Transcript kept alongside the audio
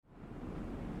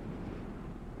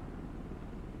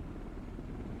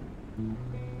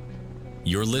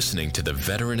You're listening to the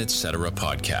Veteran Etc.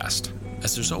 podcast,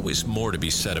 as there's always more to be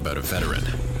said about a veteran.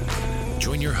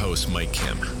 Join your host, Mike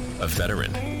Kim, a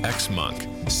veteran, ex-monk,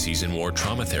 seasoned war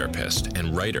trauma therapist,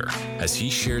 and writer, as he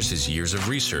shares his years of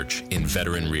research in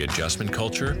veteran readjustment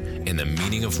culture and the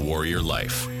meaning of warrior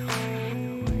life.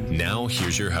 Now,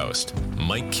 here's your host,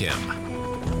 Mike Kim.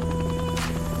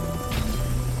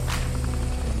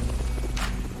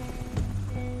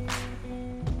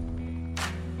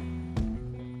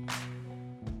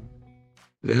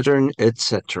 Veteran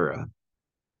Etc.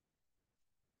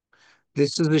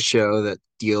 This is a show that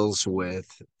deals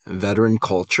with veteran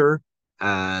culture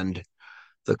and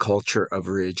the culture of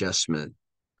readjustment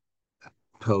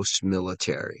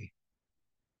post-military.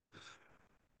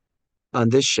 On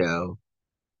this show,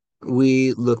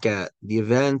 we look at the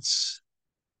events,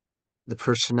 the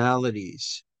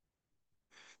personalities,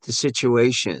 the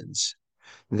situations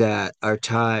that are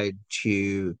tied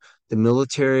to the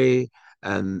military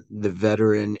and the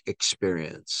veteran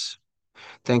experience.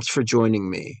 Thanks for joining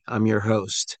me. I'm your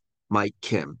host, Mike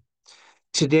Kim.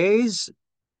 Today's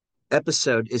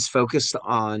episode is focused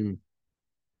on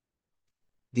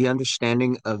the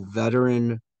understanding of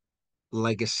veteran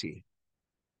legacy.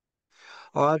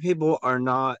 A lot of people are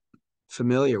not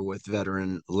familiar with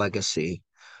veteran legacy.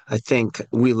 I think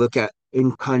we look at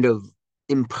in kind of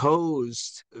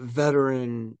imposed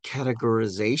veteran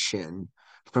categorization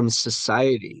from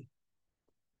society.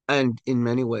 And in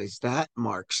many ways, that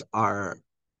marks our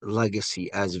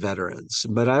legacy as veterans.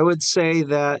 But I would say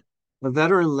that a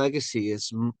veteran legacy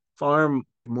is far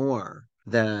more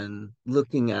than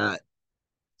looking at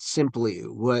simply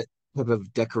what type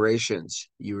of decorations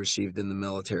you received in the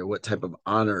military, what type of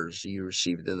honors you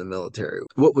received in the military,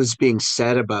 what was being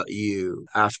said about you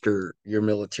after your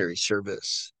military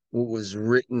service, what was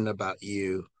written about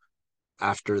you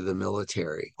after the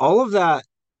military. All of that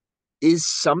is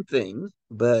something,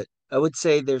 but I would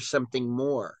say there's something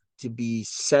more to be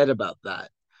said about that.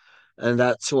 And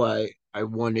that's why I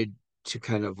wanted to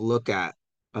kind of look at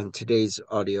on today's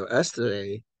audio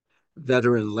essay,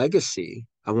 veteran legacy.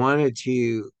 I wanted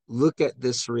to look at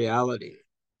this reality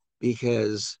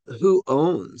because who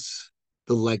owns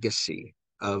the legacy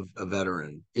of a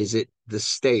veteran? Is it the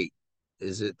state?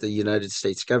 Is it the United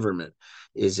States government?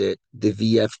 Is it the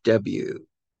VFW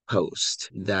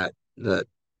host that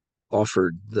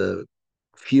offered the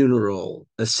funeral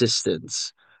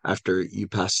assistance after you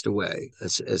passed away,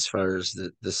 as far as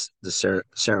the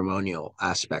ceremonial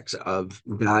aspects of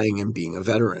dying and being a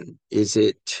veteran? Is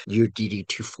it your DD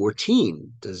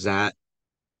 214? Does that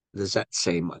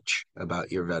say much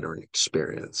about your veteran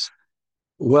experience?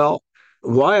 Well,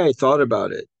 why I thought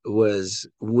about it was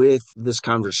with this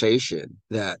conversation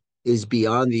that is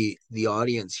beyond the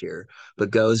audience here,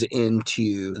 but goes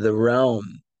into the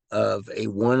realm of a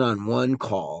one-on-one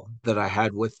call that I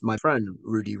had with my friend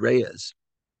Rudy Reyes.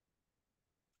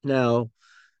 Now,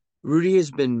 Rudy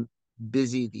has been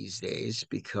busy these days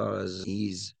because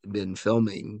he's been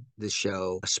filming the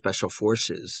show Special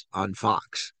Forces on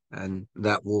Fox, and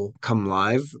that will come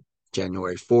live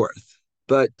January 4th.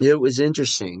 But it was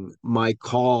interesting. My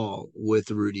call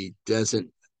with Rudy doesn't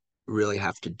really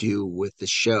have to do with the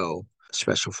show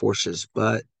Special Forces,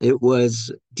 but it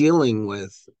was dealing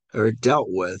with or dealt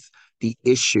with the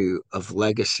issue of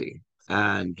legacy.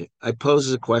 And I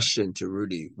posed a question to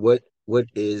Rudy, what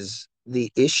is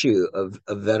the issue of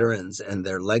veterans and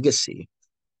their legacy?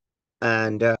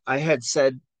 And I had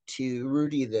said to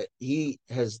Rudy that he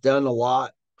has done a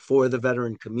lot for the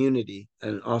veteran community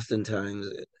and oftentimes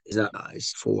is not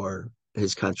nice for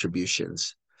his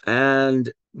contributions. And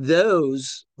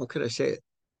those, what could I say?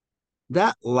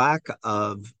 That lack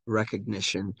of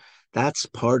recognition, that's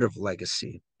part of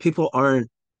legacy. People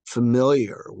aren't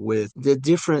familiar with the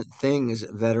different things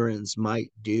veterans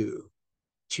might do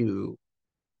to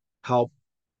help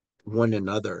one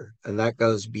another. And that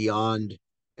goes beyond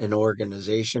an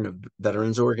organization, a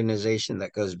veterans organization,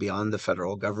 that goes beyond the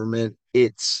federal government.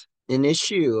 It's an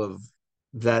issue of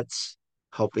vets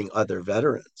helping other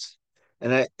veterans.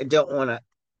 And I don't want to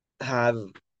have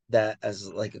that as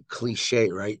like a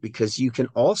cliche, right? Because you can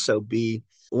also be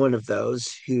one of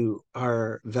those who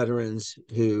are veterans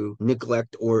who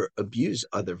neglect or abuse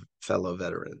other fellow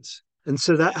veterans. And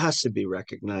so that has to be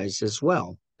recognized as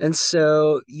well. And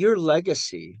so your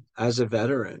legacy as a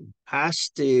veteran has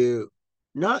to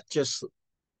not just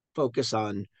focus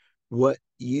on what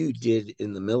you did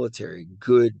in the military,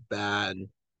 good, bad,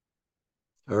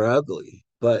 or ugly,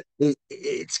 but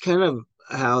it's kind of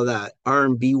how that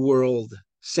R&B world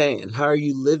saying, how are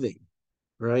you living,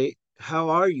 right? How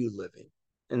are you living?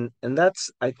 And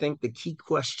that's, I think, the key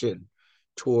question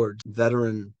towards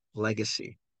veteran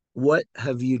legacy. what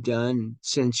have you done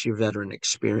since your veteran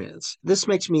experience? This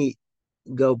makes me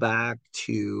go back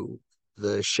to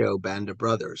the show Band of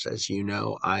Brothers. As you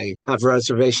know, I have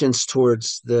reservations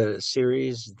towards the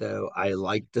series, though I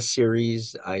like the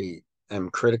series. I am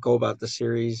critical about the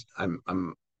series.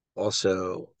 I'm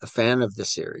also a fan of the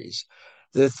series.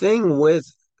 The thing with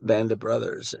Band of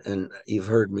Brothers, and you've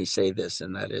heard me say this,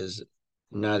 and that is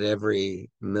not every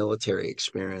military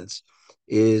experience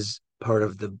is part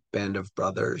of the Band of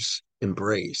Brothers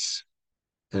embrace.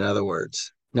 In other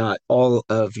words, not all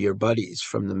of your buddies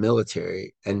from the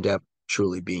military end up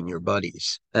truly being your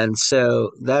buddies. And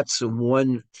so that's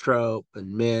one trope and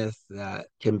myth that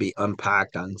can be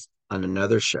unpacked on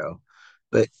another show.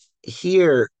 But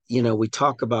here, we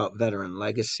talk about veteran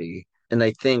legacy, and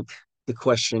I think the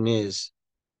question is,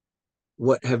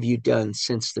 what have you done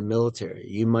since the military?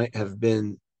 You might have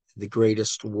been the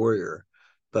greatest warrior,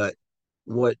 but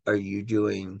what are you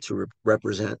doing to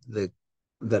represent the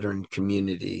veteran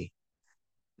community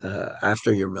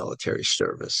after your military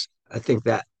service? I think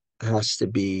that has to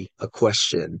be a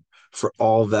question for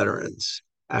all veterans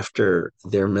after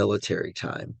their military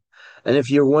time. And if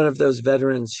you're one of those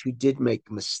veterans who did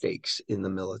make mistakes in the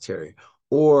military,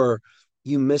 or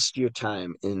you missed your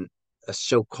time in a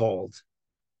so called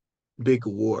big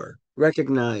war,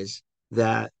 recognize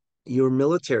that your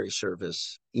military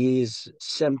service is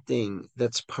something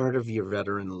that's part of your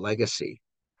veteran legacy.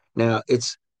 Now,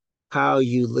 it's how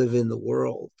you live in the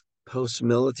world post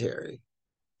military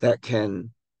that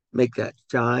can make that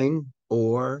shine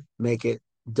or make it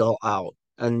dull out.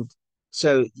 And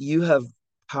so you have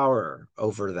power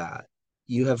over that.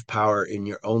 You have power in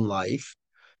your own life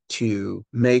to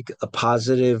make a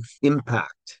positive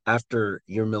impact after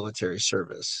your military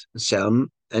service. Some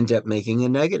end up making a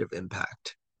negative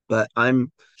impact. But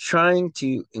I'm trying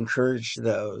to encourage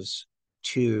those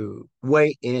to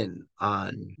weigh in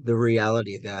on the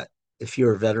reality that if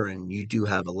you're a veteran, you do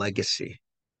have a legacy.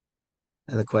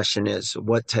 And the question is,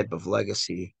 what type of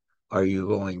legacy are you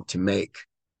going to make?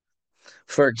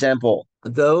 For example,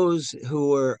 those who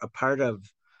were a part of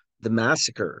the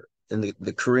massacre in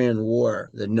the Korean War,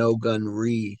 the No Gun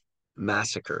Ri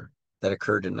massacre that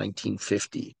occurred in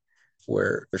 1950,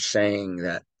 where they're saying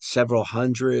that several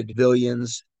hundred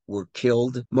civilians were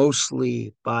killed,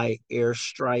 mostly by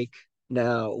airstrike.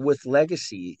 Now, with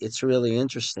legacy, it's really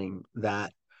interesting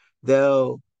that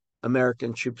though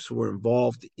American troops were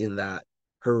involved in that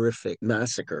horrific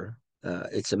massacre,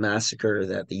 it's a massacre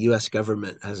that the U.S.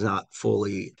 government has not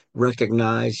fully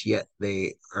recognized, yet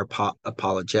they are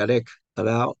apologetic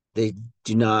about. They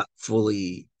do not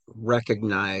fully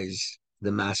recognize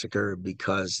the massacre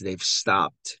because they've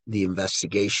stopped the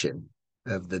investigation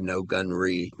of the No Gun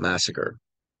Ri massacre.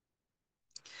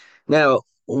 Now,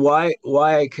 why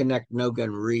I connect No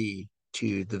Gun Ri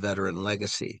to the veteran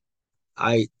legacy?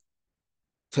 I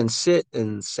can sit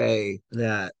and say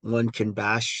that one can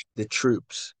bash the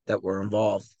troops that were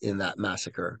involved in that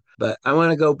massacre, but I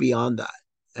want to go beyond that.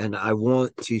 And I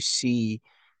want to see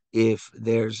if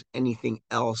there's anything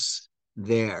else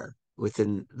there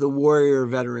within the warrior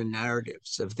veteran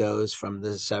narratives of those from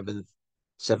the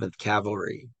Seventh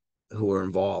Cavalry who were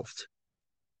involved.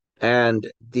 And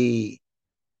the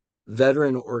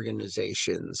veteran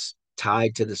organizations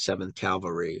tied to the 7th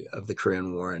Cavalry of the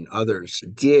Korean War and others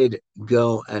did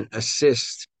go and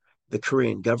assist the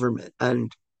Korean government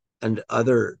and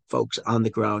other folks on the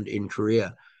ground in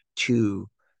Korea to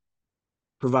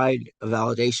provide a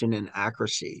validation and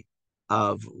accuracy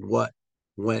of what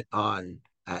went on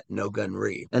at No Gun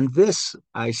Ri. And this,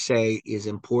 I say, is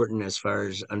important as far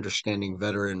as understanding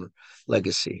veteran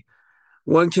legacy.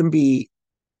 One can be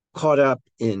caught up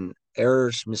in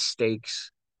errors,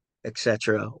 mistakes,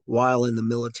 etc., while in the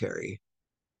military.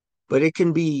 But it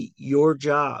can be your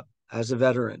job as a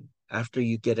veteran after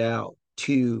you get out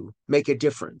to make a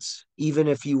difference. Even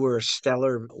if you were a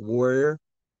stellar warrior,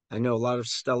 I know a lot of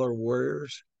stellar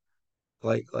warriors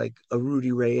like a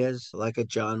Rudy Reyes, like a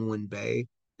John Win Bay,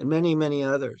 and many, many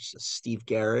others, Steve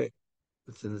Garrett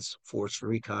within this Force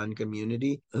Recon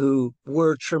community, who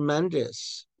were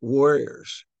tremendous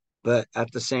warriors. But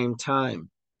at the same time,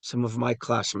 some of my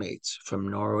classmates from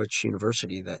Norwich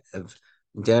University that have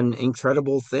done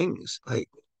incredible things, like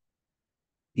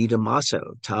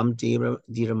Tom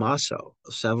DiDamaso.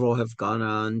 Several have gone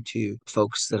on to,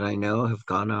 folks that I know have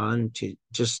gone on to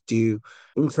just do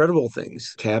incredible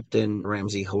things. Captain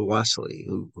Ramsey Wesley,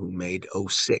 who made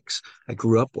 '06. I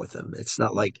grew up with him. It's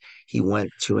not like he went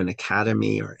to an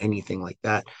academy or anything like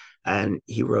that. And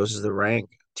he rose the rank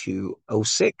to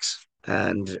 '06.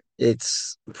 And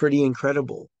it's pretty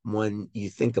incredible when you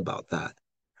think about that.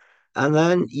 And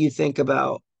then you think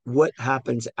about what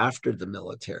happens after the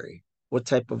military, what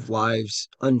type of lives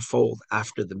unfold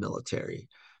after the military,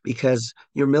 because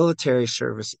your military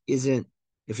service isn't,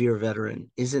 if you're a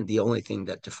veteran, isn't the only thing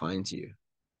that defines you.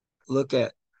 Look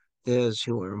at those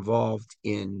who were involved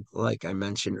in, like I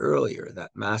mentioned earlier,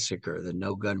 that massacre, the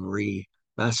No Gun Ri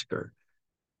massacre.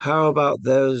 How about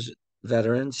those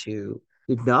veterans who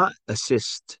did not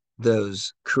assist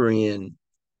those Korean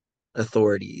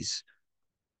authorities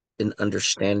in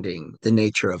understanding the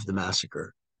nature of the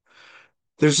massacre?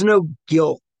 There's no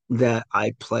guilt that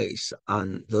I place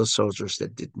on those soldiers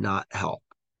that did not help.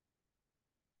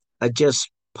 I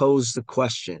just pose the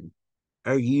question,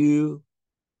 are you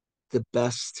the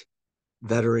best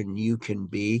veteran you can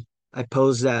be? I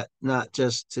pose that not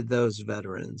just to those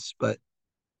veterans, but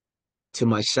to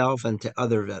myself and to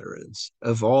other veterans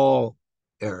of all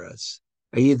eras.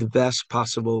 Are you the best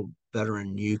possible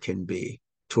veteran you can be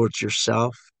towards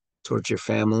yourself, towards your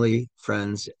family,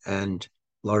 friends, and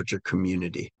larger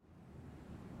community?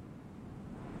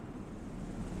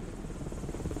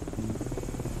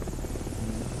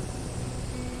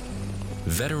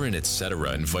 Veteran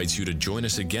Etc. invites you to join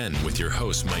us again with your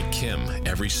host, Mike Kim,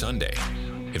 every Sunday.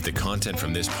 If the content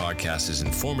from this podcast is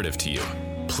informative to you,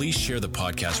 please share the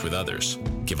podcast with others.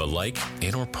 Give a like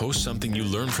and/or post something you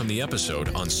learned from the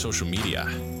episode on social media.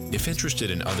 If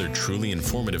interested in other truly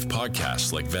informative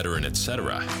podcasts like Veteran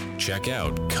Etc., check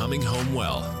out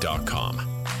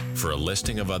cominghomewell.com for a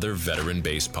listing of other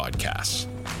veteran-based podcasts.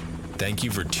 Thank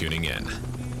you for tuning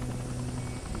in.